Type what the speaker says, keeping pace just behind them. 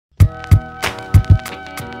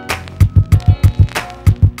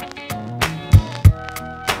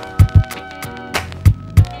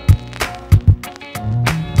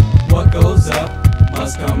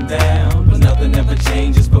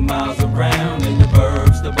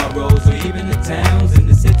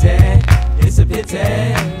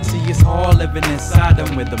living in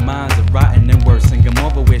Sodom, where the minds are rotten and worse. In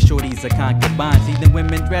Gomorrah, where shorties are concubines. Even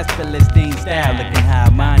women dressed Philistine style, looking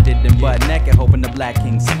high-minded and butt-naked, hoping the black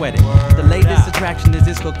king sweated. The latest attraction is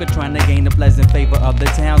this hooker trying to gain the pleasant favor of the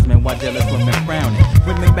townsmen, while jealous women frowning.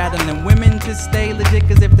 Women battling women to stay legit,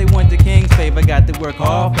 cause if they want the king's favor, got to work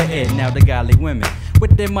hard for it. Now the godly women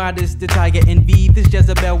with their modest attire envy this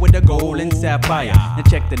Jezebel with a gold and sapphire. Now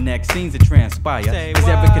check the next scenes that transpire, cause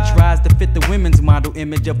Erica tries to fit the women's model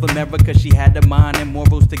image of America. She had the mind and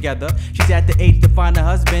morals together. She's at the age to find a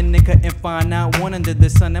husband and couldn't find out one under the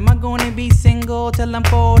sun. Am I gonna be single till I'm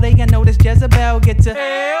 40? I know this Jezebel gets to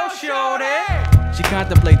hell, shorty. She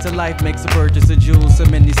contemplates her life, makes a purchase of jewels,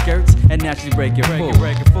 some mini skirts, and now she's breaking full.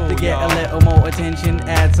 To get a little more attention,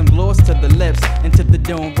 add some gloss to the lips and to the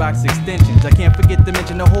dome rocks extensions. I can't forget to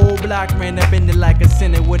mention the whole block ran up in it like a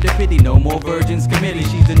sinner with a pity. No more virgins committee.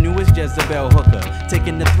 She's the newest Jezebel hooker,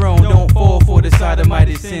 taking the throne. Don't fall for the sodomite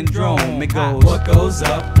syndrome. It goes, what goes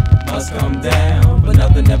up must come down, but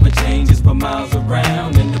nothing ever changes for miles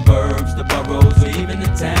around. In the burbs, the boroughs, or even the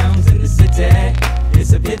towns. In the city,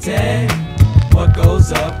 it's a pity. What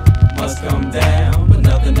goes up must come down, but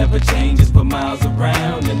nothing ever changes for miles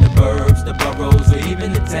around. In the burbs, the boroughs, or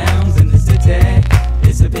even the towns. In the city,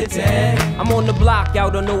 it's a pity. I'm on the block,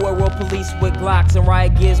 out on nowhere with police with Glocks and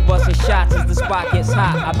riot gears busting shots as the spot gets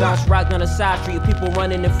hot. I bounce right on the side street, people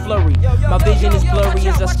running in flurry. My vision is blurry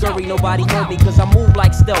as I scurry, nobody heard me cause I move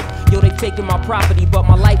like stealth. Yo, they've taken my property, but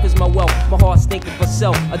my life is my wealth. My heart's thinking for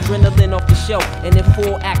self, adrenaline off the shelf, and in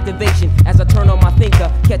full activation. As I turn on my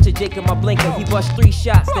thinker, catch a Jake in my blinker. He bust 3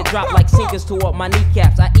 shots that drop like sinkers toward my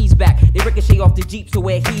kneecaps. I ease back, they ricochet off the Jeep to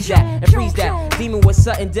where he's at, and freeze that demon with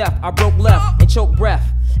sudden death. I broke left and choked breath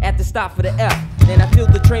at the stop for the F. Then I feel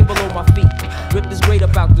the train below my feet, ripped this grate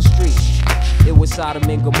up out the street. It was Sodom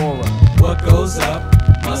and Gomorrah. What goes up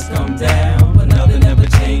must come down, but nothing ever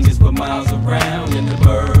changes for miles around. In the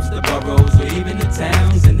burbs, the boroughs, or even the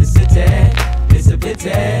towns. In the city, it's a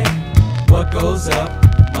pity. What goes up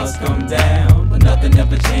must come down, but nothing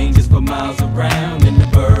ever changes for miles around. In the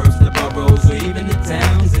burbs, the boroughs, or even the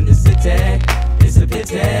towns. In the city, it's a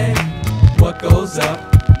pity. What goes up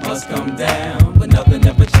must come down, but nothing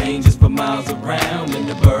ever changes for miles around. In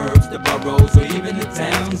the burbs, the boroughs, or even the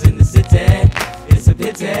towns. In the city, it's a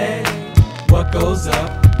pity. What goes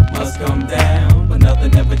up must come down, but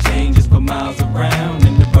nothing ever changes for miles around.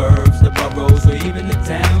 In the burbs, the boroughs, or even the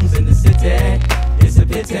towns. In the city, it's a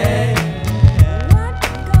pity.